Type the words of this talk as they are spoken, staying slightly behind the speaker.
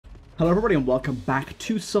Hello everybody and welcome back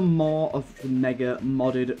to some more of the mega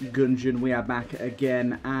modded Gungeon. We are back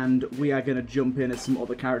again and we are going to jump in as some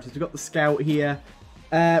other characters. We've got the scout here.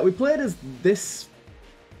 We played as this...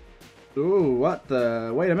 Ooh, what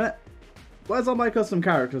the... Wait a minute. Where's all my custom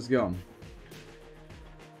characters gone?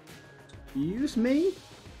 Excuse me?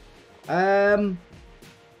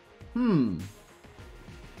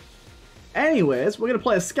 Anyways, we're going to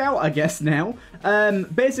play a scout, I guess, now.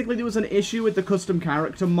 Basically, there was an issue with the custom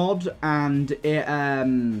character mod, and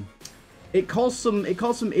it caused some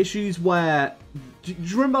issues where... Do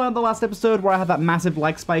you remember on the last episode where I had that massive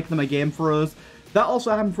lag spike in my game froze? That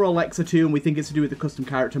also happened for Alexa too, and we think it's to do with the custom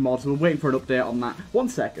character mod, so we're waiting for an update on that. 1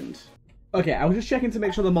 second. Okay, I was just checking to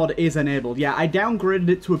make sure the mod is enabled. Yeah, I downgraded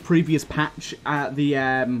it to a previous patch at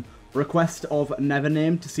the request of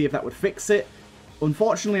Nevernamed to see if that would fix it.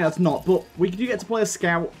 Unfortunately, that's not, but we do get to play a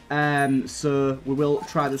scout, so we will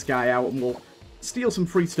try this guy out, and we'll steal some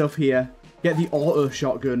free stuff here. Get the auto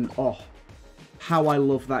shotgun. Oh, how I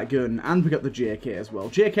love that gun. And we got the JK as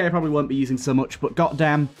well. JK I probably won't be using so much, but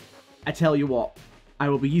goddamn, I tell you what, I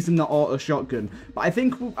will be using the auto shotgun. But I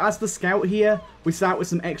think as the scout here, we start with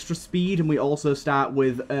some extra speed, and we also start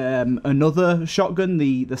with another shotgun,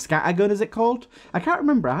 the scatter gun, is it called? I can't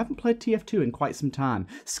remember. I haven't played TF2 in quite some time.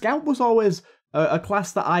 Scout was always a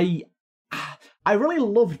class that I really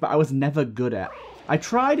loved, but I was never good at. I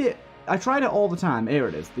tried it all the time. Here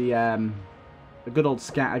it is, the good old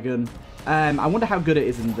scatter gun. I wonder how good it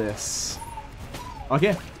is in this.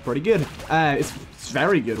 Okay, it's pretty good. It's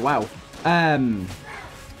very good. Wow.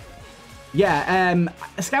 Yeah.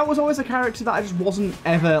 Scout was always a character that I just wasn't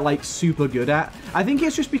ever like super good at. I think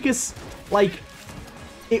it's just because like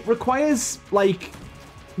it requires like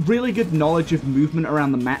really good knowledge of movement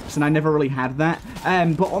around the maps, and I never really had that.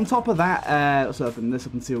 But on top of that, let's open this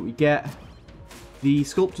up and see what we get. The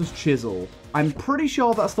Sculptor's Chisel. I'm pretty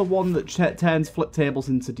sure that's the one that turns flip tables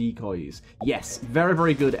into decoys. Yes, very,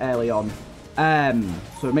 very good early on.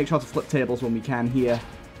 So make sure to flip tables when we can here.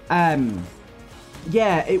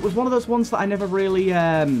 Yeah, it was one of those ones that I never really...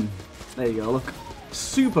 there you go, look.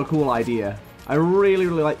 Super cool idea. I really,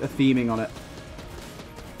 really like the theming on it.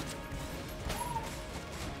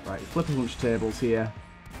 Right, flip a bunch of tables here.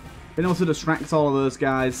 Been able to distract all of those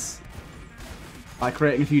guys by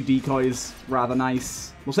creating a few decoys. Rather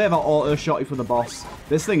nice. We'll save our auto shotty for the boss.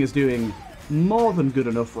 This thing is doing more than good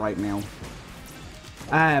enough right now.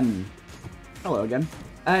 Hello again.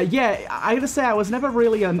 Yeah, I gotta say I was never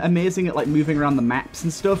really amazing at like moving around the maps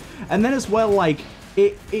and stuff. And then as well, like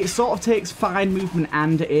it sort of takes fine movement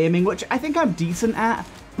and aiming, which I think I'm decent at,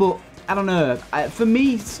 but I don't know. For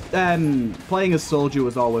me, playing as Soldier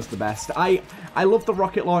was always the best. I love the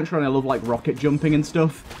rocket launcher, and I love like rocket jumping and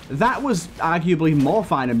stuff. That was arguably more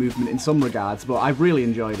finer movement in some regards, but I really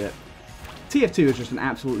enjoyed it. TF2 is just an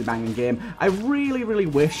absolutely banging game. I really, really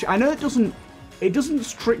wish... I know it doesn't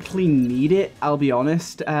strictly need it, I'll be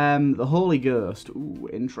honest. The Holy Ghost. Ooh,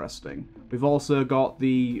 interesting. We've also got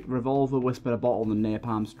the Revolver, Whisper, Bottle, and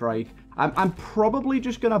Napalm Strike. I'm probably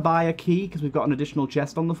just going to buy a key, because we've got an additional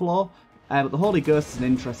chest on the floor. But the Holy Ghost is an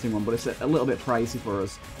interesting one, but it's a little bit pricey for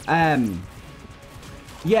us.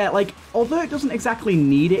 Yeah, like, although it doesn't exactly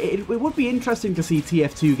need it, it would be interesting to see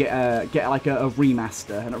TF2 get like a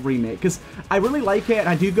remaster and a remake, because I really like it, and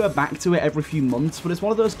I do go back to it every few months, but it's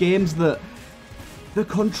one of those games that the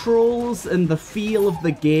controls and the feel of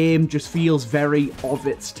the game just feels very of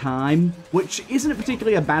its time, which isn't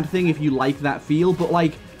particularly a bad thing if you like that feel, but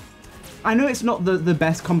like, I know it's not the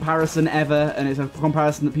best comparison ever, and it's a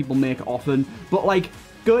comparison that people make often, but like,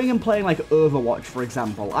 going and playing like Overwatch, for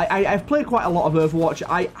example. I've played quite a lot of Overwatch.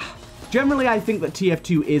 Generally, I think that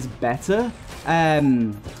TF2 is better,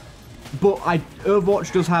 but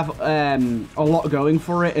Overwatch does have a lot going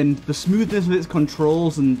for it, and the smoothness of its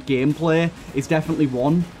controls and gameplay is definitely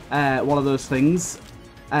one of those things.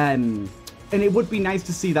 And it would be nice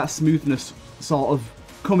to see that smoothness sort of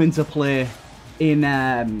come into play in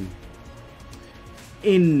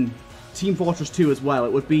Team Fortress 2 as well.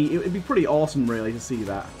 It would be pretty awesome, really, to see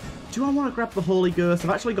that. Do I want to grab the Holy Ghost?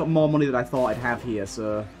 I've actually got more money than I thought I'd have here,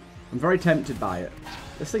 so I'm very tempted by it.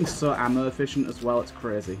 This thing's so ammo efficient as well, it's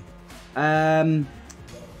crazy. Yeah,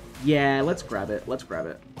 let's grab it. Let's grab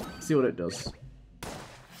it. See what it does.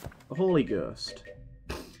 The Holy Ghost.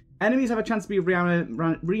 Enemies have a chance to be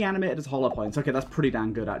reanimated as hollow points. Okay, that's pretty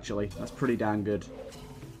damn good, actually. That's pretty damn good.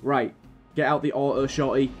 Right. Get out the auto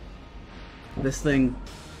shotty. This thing...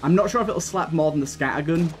 I'm not sure if it'll slap more than the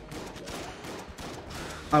scattergun.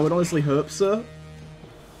 I would honestly hope so.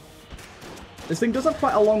 This thing does have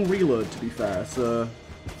quite a long reload, to be fair, so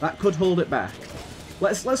that could hold it back.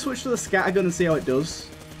 Let's switch to the scattergun and see how it does.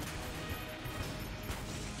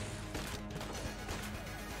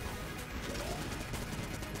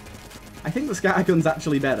 I think the scattergun's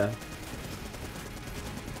actually better.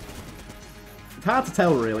 It's hard to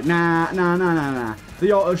tell, really. Nah.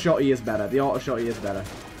 The auto shotty is better. The auto shotty is better.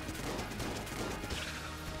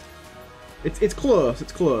 It's close,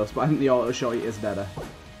 but I think the auto shotty is better.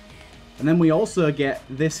 And then we also get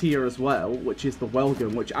this here as well, which is the well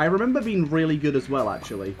gun, which I remember being really good as well,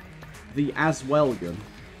 actually. The as well gun.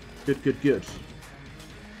 Good.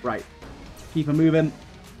 Right. Keep her moving.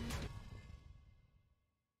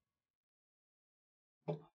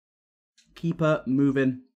 Keep her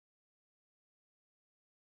moving.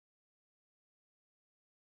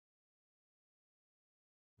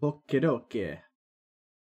 Okay.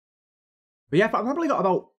 But yeah, I've probably got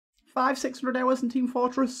about 500-600 hours in Team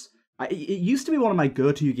Fortress. It used to be one of my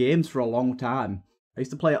go-to games for a long time. I used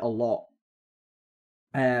to play it a lot.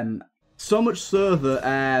 So much so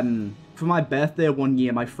that for my birthday one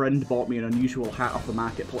year, my friend bought me an unusual hat off the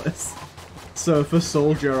marketplace. So for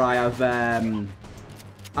Soldier, I can't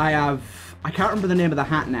remember the name of the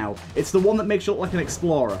hat now. It's the one that makes you look like an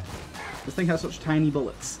explorer. This thing has such tiny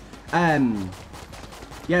bullets.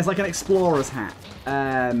 Yeah, it's like an explorer's hat.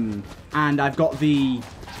 And I've got the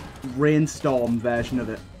rainstorm version of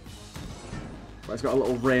it. Where it's got a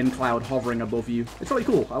little rain cloud hovering above you. It's really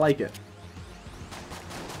cool. I like it.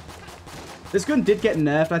 This gun did get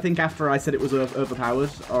nerfed, I think, after I said it was overpowered.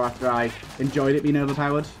 Or after I enjoyed it being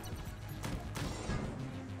overpowered.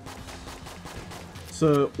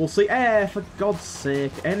 So, we'll see. For God's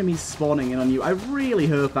sake, enemies spawning in on you. I really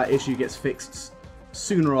hope that issue gets fixed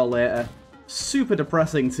sooner or later. Super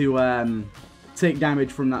depressing to take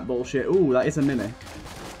damage from that bullshit. Ooh, that is a mimic.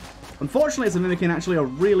 Unfortunately, it's a mimic in actually a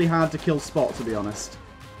really hard to kill spot, to be honest.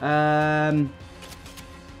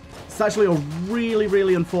 It's actually a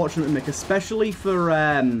really unfortunate mimic, especially for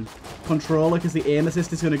controller, because the aim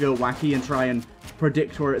assist is going to go wacky and try and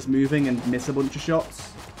predict where it's moving and miss a bunch of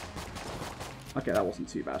shots. Okay, that wasn't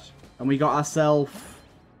too bad. And we got ourselves...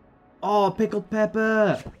 Oh, pickled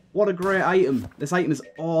pepper! What a great item. This item is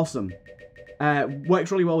awesome.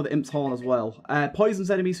 Works really well with Imp's Horn as well. Poisons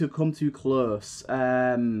enemies who come too close.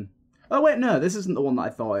 Oh wait, no, this isn't the one that I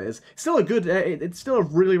thought it is. Still a good, it's still a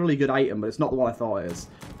really good item, but it's not the one I thought it is.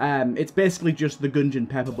 It's basically just the Gungeon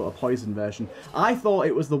pepper, but a poison version. I thought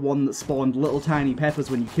it was the one that spawned little tiny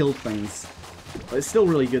peppers when you killed things. But it's still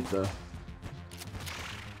really good though.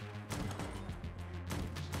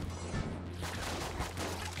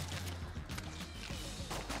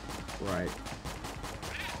 Right.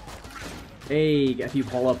 Hey, get a few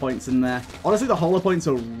hollow points in there. Honestly, the hollow points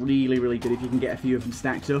are really good if you can get a few of them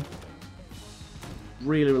stacked up.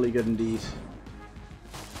 Really good indeed.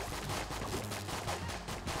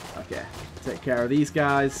 Okay, take care of these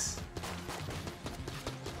guys.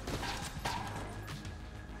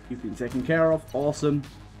 You've been taken care of. Awesome.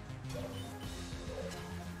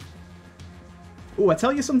 Oh, I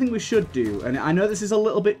tell you something we should do, and I know this is a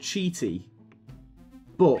little bit cheaty,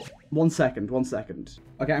 but one second.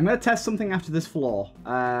 Okay, I'm going to test something after this floor.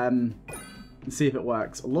 And see if it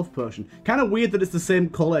works. A love potion. Kind of weird that it's the same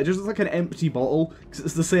colour. It just looks like an empty bottle because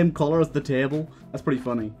it's the same colour as the table. That's pretty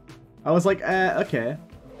funny. I was like, okay.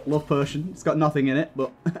 Love potion. It's got nothing in it,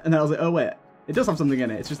 but... And then I was like, oh wait. It does have something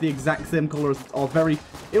in it. It's just the exact same colour as... Or very...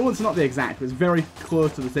 It was not the exact, but it's very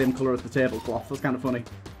close to the same colour as the tablecloth. That's kind of funny.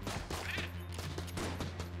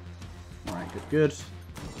 Alright, good.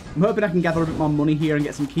 I'm hoping I can gather a bit more money here and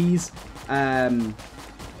get some keys.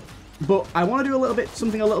 But I want to do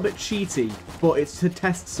something a little bit cheaty, but it's to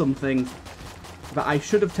test something that I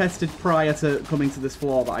should have tested prior to coming to this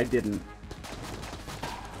floor, but I didn't.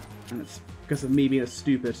 And it's because of me being a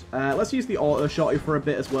stupid. Let's use the auto shotty for a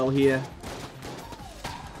bit as well here.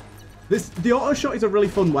 The auto shot is a really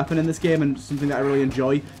fun weapon in this game and something that I really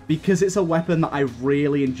enjoy because it's a weapon that I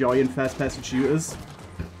really enjoy in first-person shooters.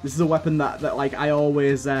 This is a weapon that like I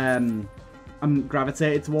always I'm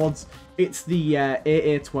gravitated towards. It's the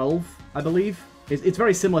AA-12, I believe. It's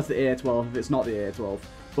very similar to the AA-12 if it's not the AA-12.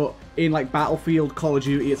 But in like Battlefield, Call of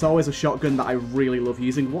Duty, it's always a shotgun that I really love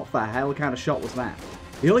using. What the hell kind of shot was that?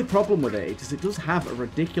 The only problem with it is it does have a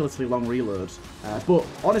ridiculously long reload. But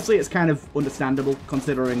honestly, it's kind of understandable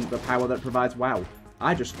considering the power that it provides. Wow.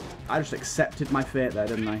 I just accepted my fate there,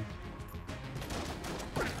 didn't I?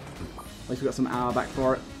 At least we got some armor back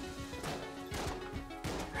for it.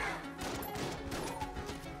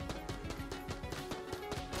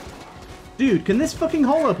 Dude, can this fucking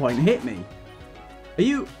hollow point hit me? Are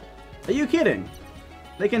you kidding?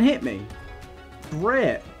 They can hit me.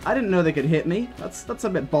 Great. I didn't know they could hit me. That's a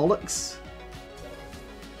bit bollocks.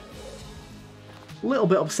 A little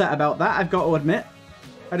bit upset about that, I've got to admit.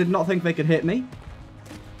 I did not think they could hit me.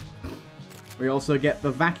 We also get the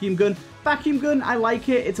vacuum gun. Vacuum gun, I like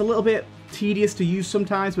it. It's a little bit tedious to use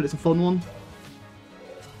sometimes, but it's a fun one.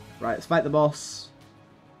 Right, let's fight the boss.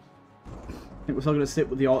 I think we're still going to stick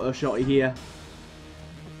with the auto shotty here.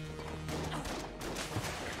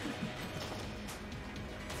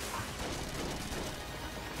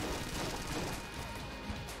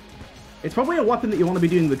 It's probably a weapon that you want to be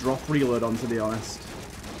doing the drop reload on, to be honest.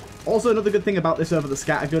 Also, another good thing about this over the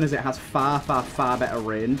scattergun is it has far, far, far better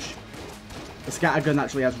range. The scattergun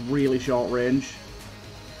actually has really short range.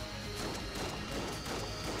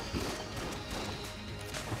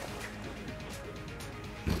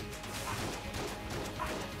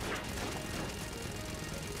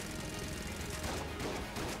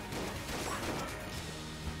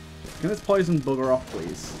 Can this poison bugger off,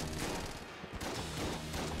 please?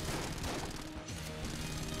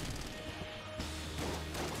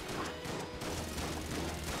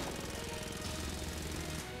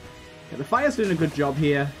 Yeah, the fire's doing a good job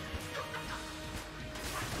here.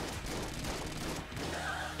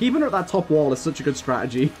 Keeping her at that top wall is such a good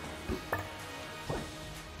strategy.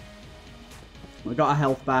 We got our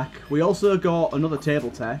health back. We also got another table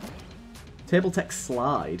tech. Table tech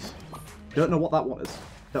slide. Don't know what that one is.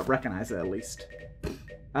 Don't recognize it, at least.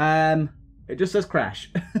 It just says crash.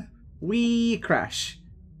 We crash.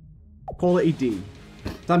 Quality D.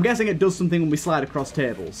 So I'm guessing it does something when we slide across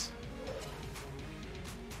tables.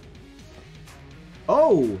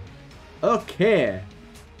 Oh! Okay.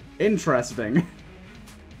 Interesting.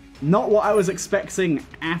 Not what I was expecting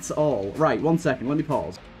at all. Right, 1 second, let me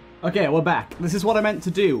pause. Okay, we're back. This is what I meant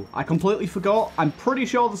to do. I completely forgot. I'm pretty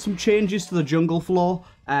sure there's some changes to the jungle floor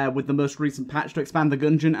with the most recent patch to expand the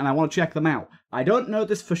Gungeon, and I want to check them out. I don't know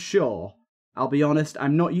this for sure. I'll be honest,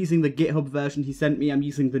 I'm not using the GitHub version he sent me. I'm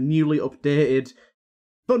using the newly updated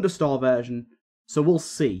Thunderstore version, so we'll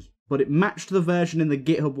see. But it matched the version in the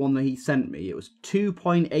GitHub one that he sent me. It was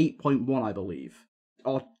 2.8.1, I believe.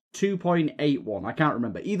 Or 2.81, I can't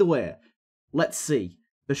remember. Either way, let's see.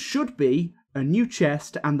 There should be a new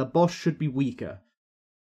chest, and the boss should be weaker.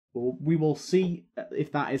 Well, we will see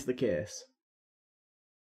if that is the case.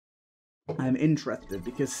 I'm interested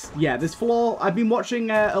because, yeah, this floor. I've been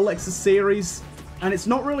watching Alexa's series, and it's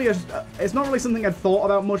not really something I'd thought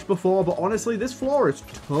about much before. But honestly, this floor is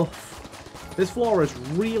tough. This floor is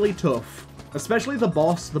really tough, especially the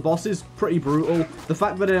boss. The boss is pretty brutal. The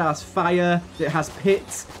fact that it has fire, it has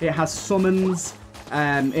pits, it has summons,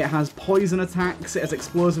 it has poison attacks, it has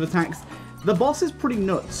explosive attacks. The boss is pretty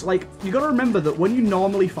nuts. Like, you gotta remember that when you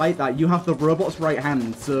normally fight that, you have the robot's right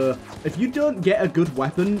hand. So, if you don't get a good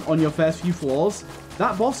weapon on your first few floors,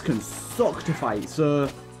 that boss can suck to fight. So,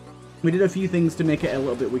 we did a few things to make it a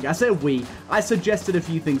little bit weaker. I say we. I suggested a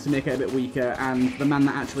few things to make it a bit weaker, and the man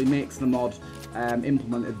that actually makes the mod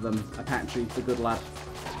implemented them. Apache, the good lad.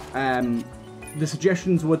 The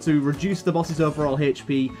suggestions were to reduce the boss's overall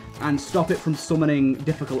HP and stop it from summoning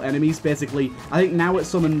difficult enemies. Basically, I think now it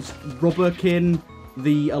summons Rubberkin,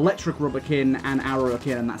 the electric Rubberkin, and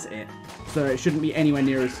Arrowkin, and that's it. So it shouldn't be anywhere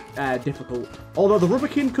near as difficult. Although the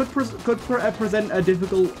Rubberkin could present a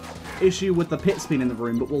difficult issue with the pit spin in the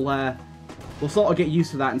room, but we'll sort of get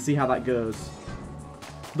used to that and see how that goes.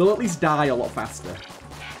 They'll at least die a lot faster.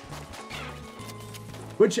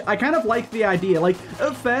 Which, I kind of like the idea. Like,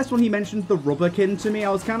 at first, when he mentioned the Rubberkin to me,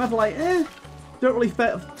 I was kind of like, don't really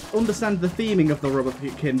understand the theming of the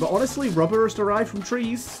Rubberkin. But honestly, rubber is derived from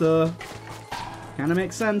trees, so kind of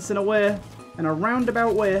makes sense in a way. In a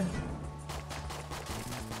roundabout way.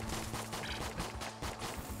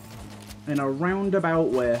 In a roundabout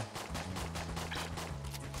way.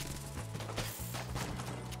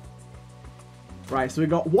 Right, so we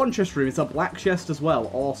got one chest room. It's a black chest as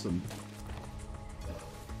well. Awesome.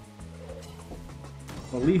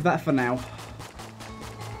 We'll leave that for now.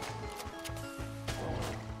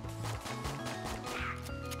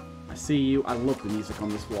 I see you. I love the music on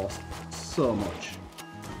this floor so much.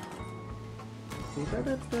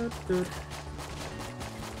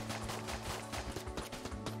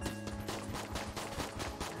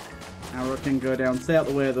 Arrow can go down. Stay out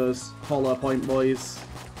the way of those hollow point boys.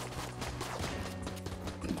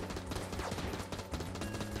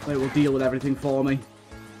 They will deal with everything for me.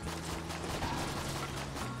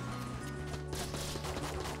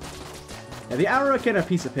 Yeah, the Arrowkin are a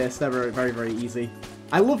piece of piss. They're very, very, very easy.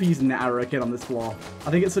 I love using the Arrowkin on this floor.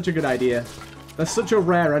 I think it's such a good idea. They're such a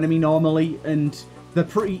rare enemy normally, and they're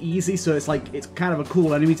pretty easy, so it's like, it's kind of a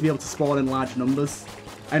cool enemy to be able to spawn in large numbers.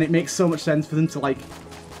 And it makes so much sense for them to, like,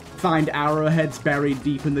 find arrowheads buried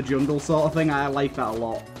deep in the jungle sort of thing. I like that a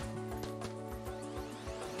lot.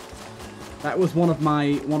 That was one of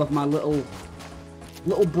my little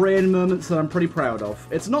brain moments that I'm pretty proud of.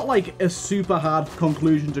 It's not like a super hard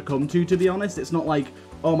conclusion to come to be honest. It's not like,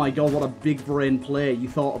 Oh my god, what a big brain play. You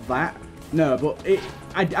thought of that? No, but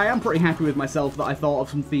I am pretty happy with myself that I thought of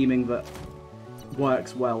some theming that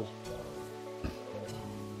works well.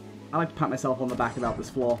 I like to pat myself on the back about this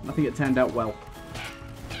floor. I think it turned out well.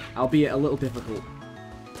 Albeit a little difficult.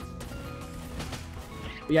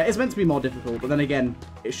 But yeah, it's meant to be more difficult, but then again,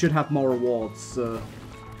 it should have more rewards, so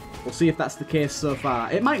we'll see if that's the case so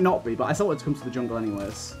far. It might not be, but I still wanted to come to the jungle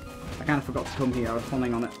anyways. I kind of forgot to come here. I was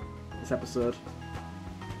planning on it this episode.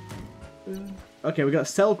 Okay, we got a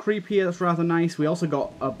cell creep here. That's rather nice. We also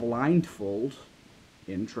got a blindfold.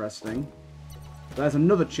 Interesting. There's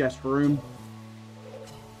another chest room.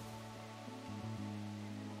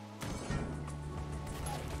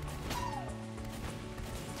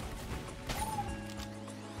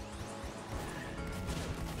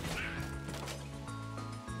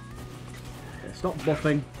 Okay, stop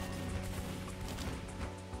buffing.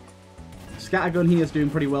 Scattergun here is doing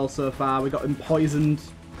pretty well so far. We got him poisoned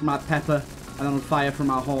from our pepper and then on fire from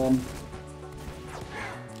our horn.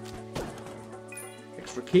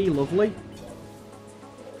 Extra key, lovely.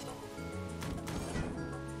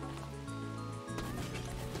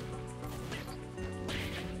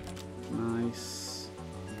 Nice.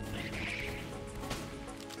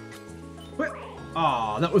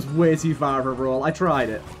 Oh, that was way too far of a roll. I tried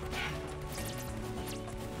it.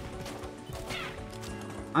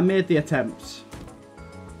 I made the attempt.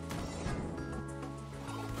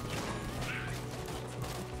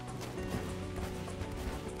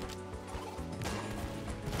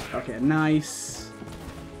 Okay, nice.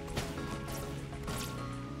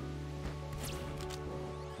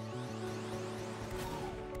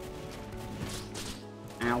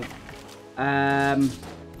 Ow.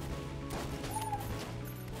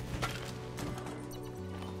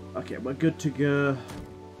 Okay, we're good to go.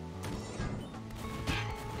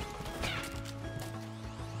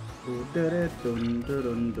 Dun, dun,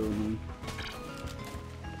 dun, dun.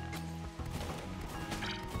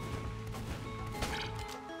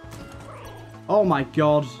 Oh my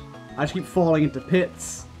god. I just keep falling into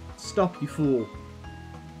pits. Stop, you fool.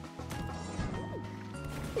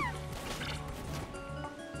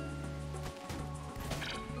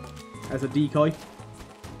 There's a decoy.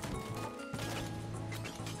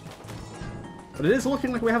 But it is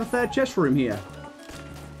looking like we have a third chest room here.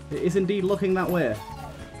 It is indeed looking that way.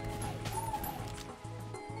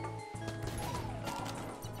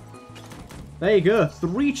 There you go.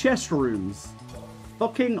 3 chest rooms.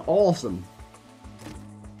 Fucking awesome.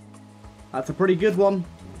 That's a pretty good one.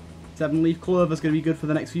 7-leaf clover's going to be good for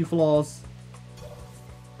the next few floors.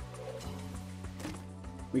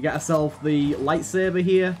 We get ourselves the lightsaber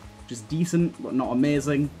here, which is decent, but not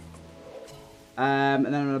amazing. And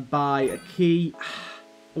then I'm going to buy a key.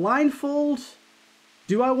 Blindfold?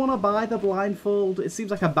 Do I want to buy the blindfold? It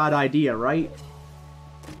seems like a bad idea, right?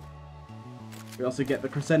 We also get the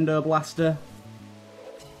crescendo blaster.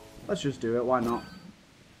 Let's just do it, why not?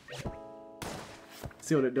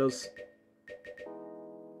 See what it does.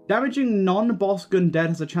 Damaging non-boss gundead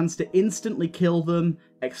has a chance to instantly kill them,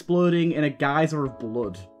 exploding in a geyser of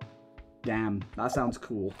blood. Damn, that sounds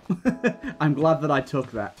cool. I'm glad that I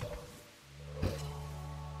took that.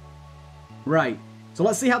 Right, so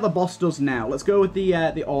let's see how the boss does now. Let's go with the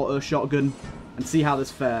auto shotgun and see how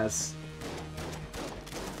this fares.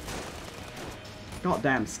 God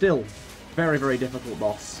damn, still very, very difficult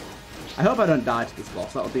boss. I hope I don't die to this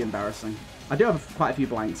boss. That would be embarrassing. I do have quite a few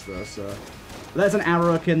blanks though, so... But there's an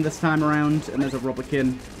arrowkin this time around, and there's a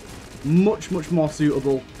rubberkin. Much, much more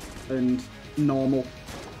suitable and normal.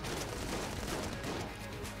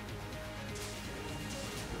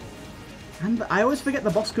 And I always forget the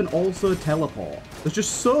boss can also teleport. There's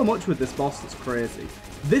just so much with this boss that's crazy.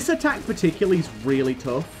 This attack particularly is really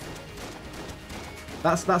tough.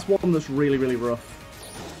 That's one that's really, really rough.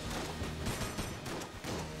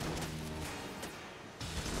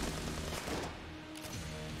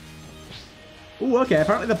 Ooh, okay,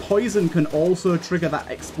 apparently the poison can also trigger that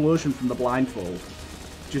explosion from the blindfold.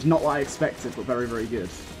 Which is not what I expected, but very, very good.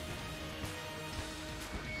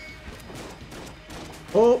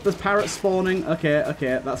 Oh, there's parrots spawning. Okay,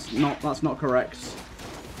 okay, that's not correct.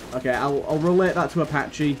 Okay, I'll relate that to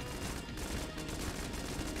Apache.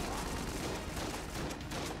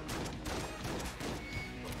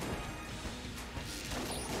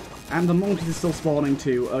 And the monkeys are still spawning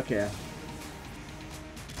too. Okay.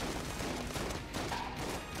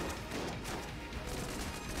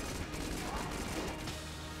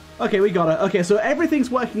 Okay, we got it. Okay, so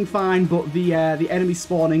everything's working fine, but the enemy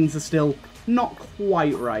spawnings are still not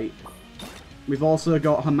quite right. We've also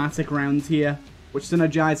got Hematic rounds here, which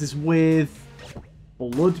synergizes with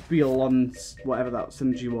Bloodbeal on whatever that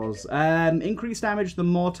synergy was. Increased damage the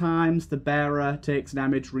more times the bearer takes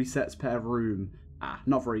damage, resets per room. Ah,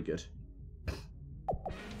 not very good.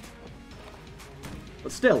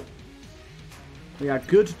 But still, we are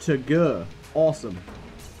good to go. Awesome.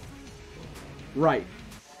 Right.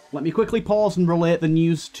 Let me quickly pause and relate the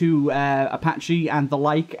news to Apache and the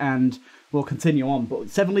like, and we'll continue on. But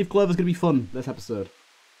 7-Leaf Clover is going to be fun this episode.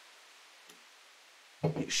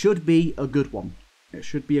 It should be a good one. It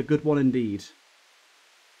should be a good one indeed.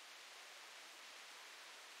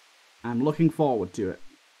 I'm looking forward to it.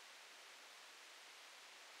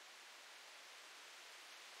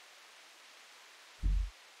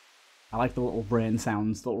 I like the little rain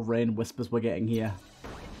sounds, the little rain whispers we're getting here.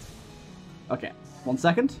 Okay, 1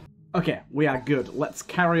 second. Okay, we are good. Let's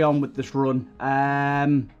carry on with this run.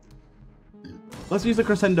 Let's use the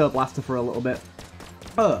Crescendo Blaster for a little bit.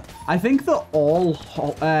 I think that all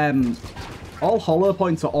hollow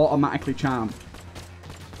points are automatically charmed,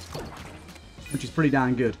 which is pretty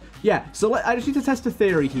darn good. Yeah, so I just need to test a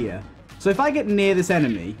theory here. So if I get near this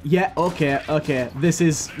enemy, yeah, okay, this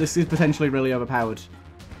is potentially really overpowered.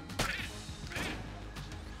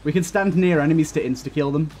 We can stand near enemies to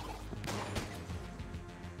insta-kill them.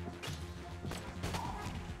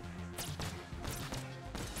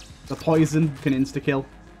 The poison can insta-kill.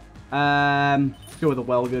 Go with a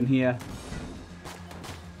well gun here.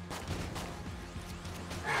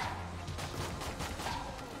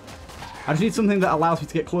 I just need something that allows me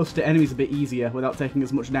to get close to enemies a bit easier without taking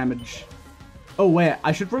as much damage. Oh wait,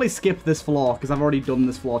 I should really skip this floor because I've already done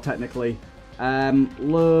this floor technically.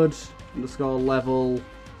 Load _ level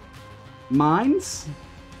mines.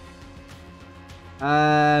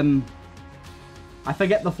 I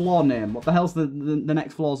forget the floor name. What the hell's the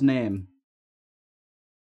next floor's name?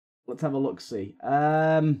 Let's have a look-see.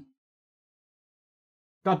 God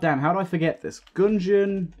damn, how do I forget this?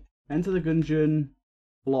 Gungeon. Enter the Gungeon.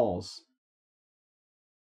 Floors.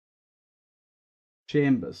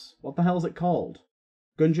 Chambers. What the hell's it called?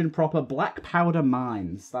 Gungeon proper. Black Powder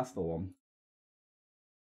Mines. That's the one.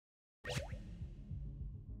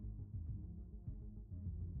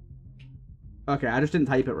 Okay, I just didn't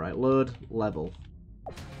type it right. Load level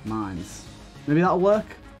mines. Maybe that'll work?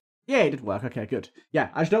 Yeah, it did work. Okay, good. Yeah,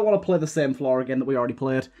 I just don't want to play the same floor again that we already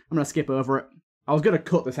played. I'm going to skip over it. I was going to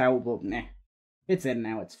cut this out, but nah. It's in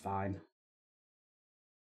now. It's fine.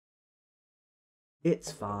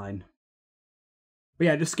 It's fine. But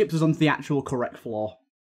yeah, it just skips us onto the actual correct floor.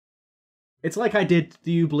 It's like I did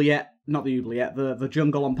the oubliette, not the oubliette, the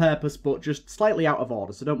jungle on purpose, but just slightly out of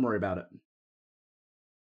order, so don't worry about it.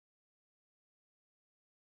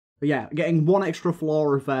 But yeah, getting one extra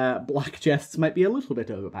floor of black chests might be a little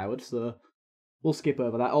bit overpowered, so we'll skip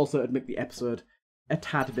over that. Also, it'd make the episode a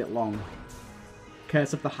tad bit long.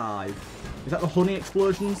 Curse of the Hive. Is that the honey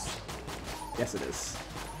explosions? Yes, it is.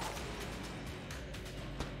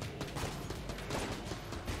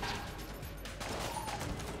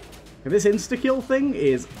 This insta-kill thing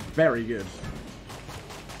is very good.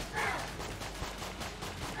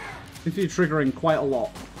 Seems to be triggering quite a lot.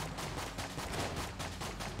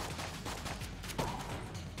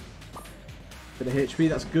 Bit of HP,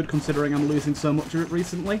 that's good considering I'm losing so much of it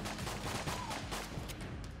recently.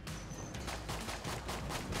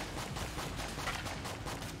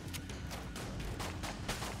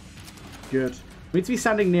 Good. We need to be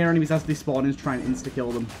standing near enemies as they spawn and try and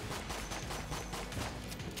insta-kill them.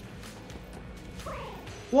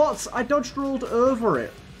 What? I dodge rolled over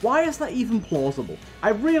it. Why is that even plausible?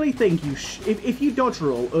 I really think you if you dodge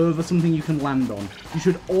roll over something you can land on, you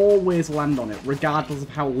should always land on it, regardless of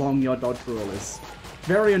how long your dodge roll is.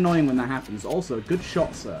 Very annoying when that happens. Also, good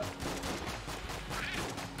shot, sir.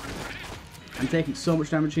 I'm taking so much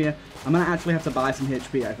damage here. I'm going to actually have to buy some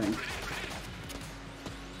HP, I think.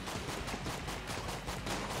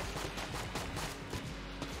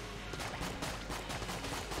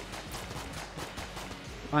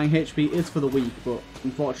 Buying HP is for the weak, but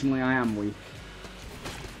unfortunately I am weak.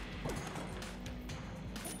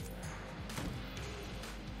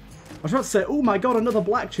 I was about to say, oh my god, another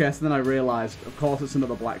black chest, and then I realised, of course it's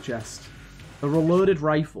another black chest. A reloaded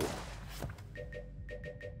rifle.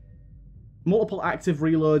 Multiple active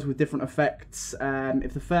reloads with different effects.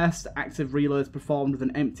 If the first active reload is performed with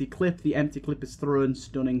an empty clip, the empty clip is thrown,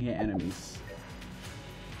 stunning hit enemies.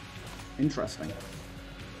 Interesting.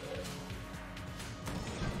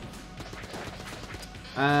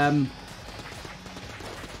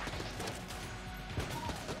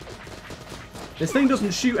 This thing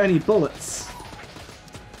doesn't shoot any bullets.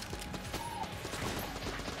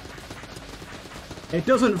 It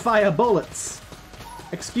doesn't fire bullets.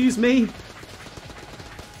 Excuse me?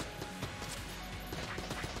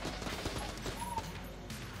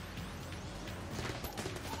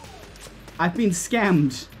 I've been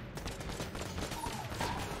scammed.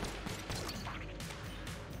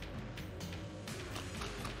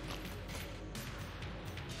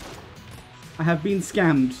 I have been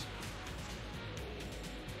scammed.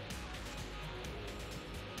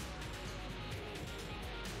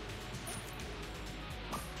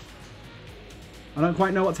 I don't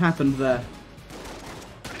quite know what's happened there.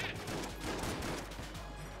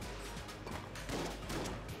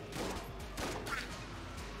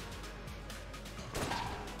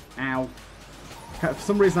 Ow. For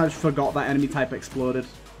some reason I just forgot that enemy type exploded.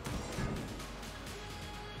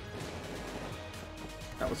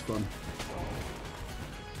 That was fun.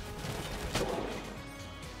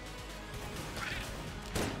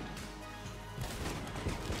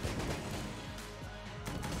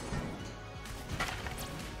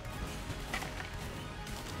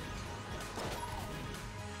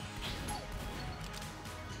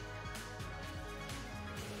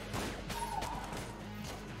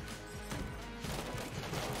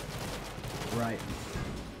 Right.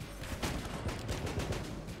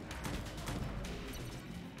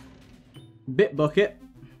 Bit bucket.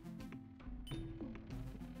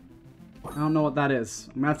 I don't know what that is.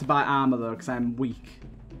 I'm gonna have to buy armor though, because I'm weak.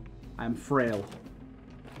 I'm frail.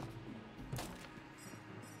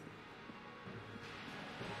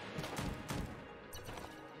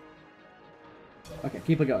 Okay,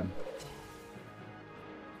 keep it going.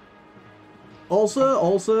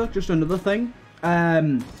 Also, just another thing.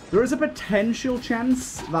 There is a potential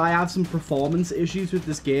chance that I have some performance issues with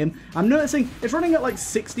this game. I'm noticing it's running at like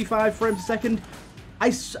 65 frames a second.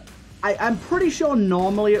 I'm pretty sure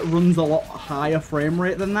normally it runs a lot higher frame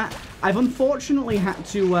rate than that. I've unfortunately had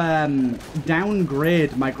to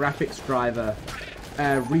downgrade my graphics driver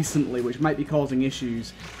recently, which might be causing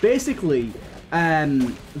issues. Basically,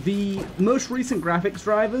 the most recent graphics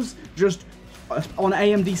drivers just on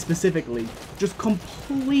AMD specifically, just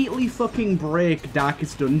completely fucking break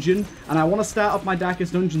Darkest Dungeon, and I want to start off my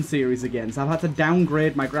Darkest Dungeon series again, so I've had to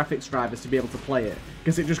downgrade my graphics drivers to be able to play it,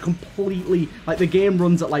 because it just completely, like, the game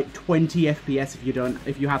runs at like 20 FPS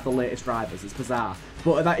if you have the latest drivers. It's bizarre,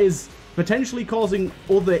 but that is potentially causing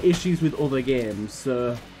other issues with other games,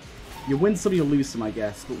 so you win some, you lose some, I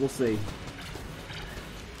guess, but we'll see.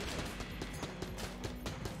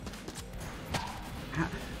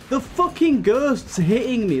 The fucking ghost's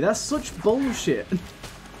hitting me. That's such bullshit.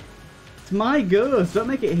 It's my ghost. Don't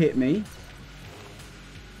make it hit me.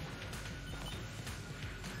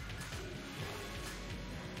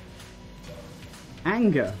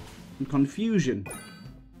 Anger and confusion.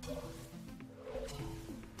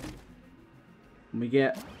 And we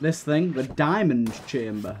get this thing, the Diamond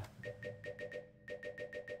Chamber.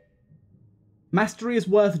 Mastery is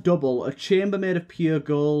worth double. A chamber made of pure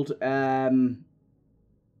gold.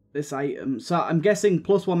 This item, so I'm guessing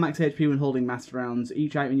 +1 max HP when holding master rounds.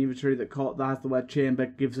 Each item in your inventory that has the word chamber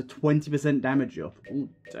gives a 20% damage up. Oh,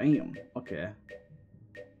 damn. Okay.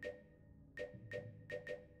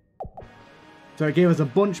 So it gave us a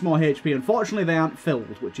bunch more HP. Unfortunately, they aren't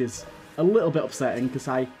filled, which is a little bit upsetting because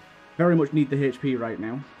I very much need the HP right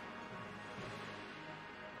now.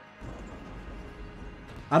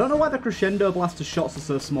 I don't know why the crescendo blaster shots are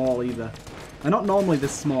so small either. They're not normally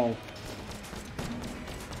this small.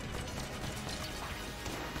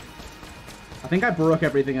 I think I broke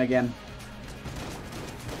everything again.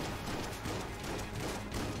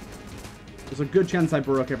 There's a good chance I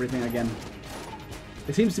broke everything again.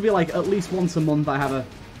 It seems to be like at least once a month I have a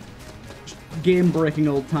game-breaking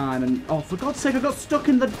old time, and oh, for God's sake, I got stuck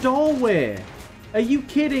in the doorway! Are you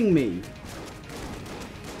kidding me?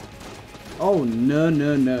 Oh, no,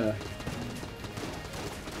 no, no.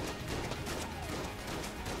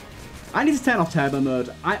 I need to turn off turbo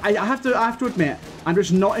mode. I have to admit, I'm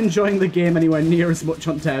just not enjoying the game anywhere near as much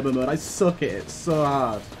on turbo mode. I suck at it so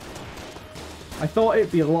hard. I thought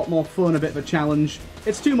it'd be a lot more fun, a bit of a challenge.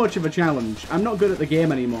 It's too much of a challenge. I'm not good at the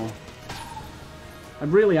game anymore. I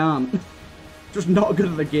really aren't. Just not good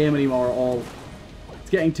at the game anymore at all. It's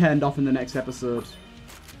getting turned off in the next episode.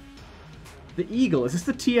 The Eagle. Is this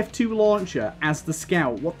the TF2 launcher as the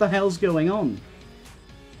Scout? What the hell's going on?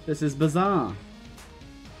 This is bizarre.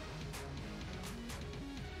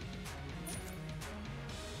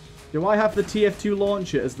 Do I have the TF2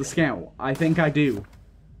 launcher as the Scout? I think I do.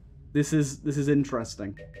 This is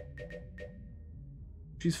interesting.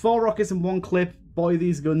 She's 4 rockets in 1 clip. Boy,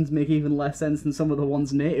 these guns make even less sense than some of the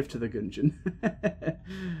ones native to the Gungeon.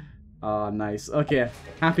 Ah, nice. Okay,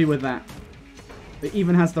 happy with that. It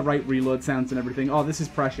even has the right reload sounds and everything. Oh, this is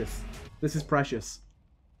precious. This is precious.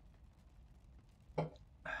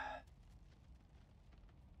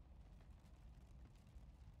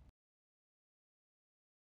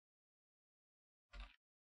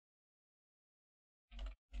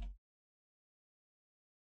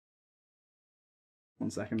 1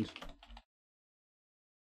 second.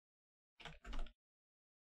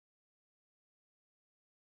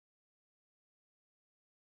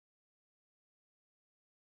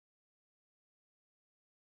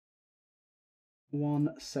 One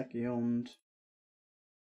second.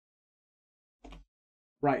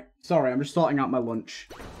 Right, sorry, I'm just sorting out my lunch.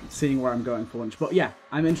 Seeing where I'm going for lunch. But yeah,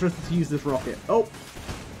 I'm interested to use this rocket. Oh!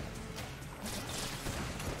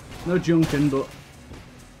 No Gungeon, but...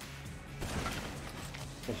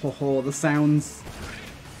 Oh, the sounds.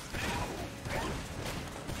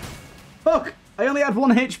 Fuck! I only had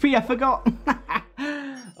 1 HP, I forgot!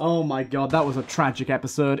 Oh my god, that was a tragic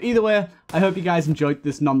episode. Either way, I hope you guys enjoyed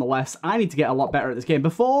this nonetheless. I need to get a lot better at this game.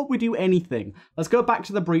 Before we do anything, let's go back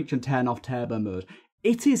to the breach and turn off turbo mode.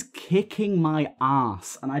 It is kicking my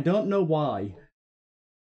ass, and I don't know why.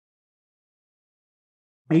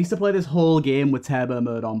 I used to play this whole game with turbo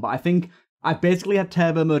mode on, but I think I've basically had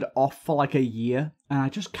turbo mode off for like a year, and I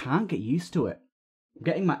just can't get used to it. I'm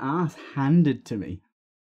getting my ass handed to me.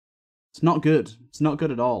 It's not good. It's not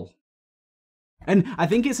good at all. And I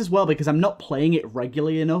think it's as well because I'm not playing it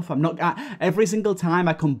regularly enough. I'm not every single time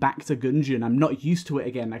I come back to Gungeon, I'm not used to it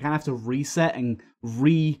again. I kind of have to reset and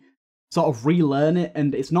sort of relearn it,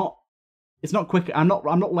 and it's not quick. I'm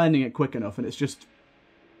not learning it quick enough, and it's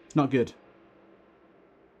not good.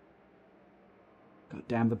 God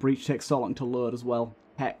damn, the breach takes so long to load as well.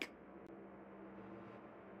 Heck.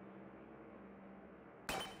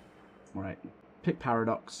 Alright. Pick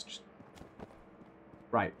Paradox.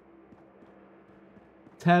 Right.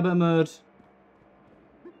 Turbo mode.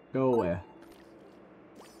 Go away.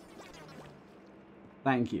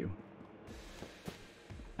 Thank you.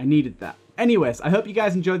 I needed that. Anyways, I hope you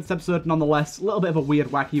guys enjoyed this episode nonetheless. A little bit of a weird,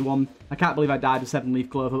 wacky one. I can't believe I died with 7 leaf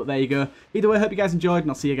clover, but there you go. Either way, I hope you guys enjoyed,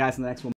 and I'll see you guys in the next one.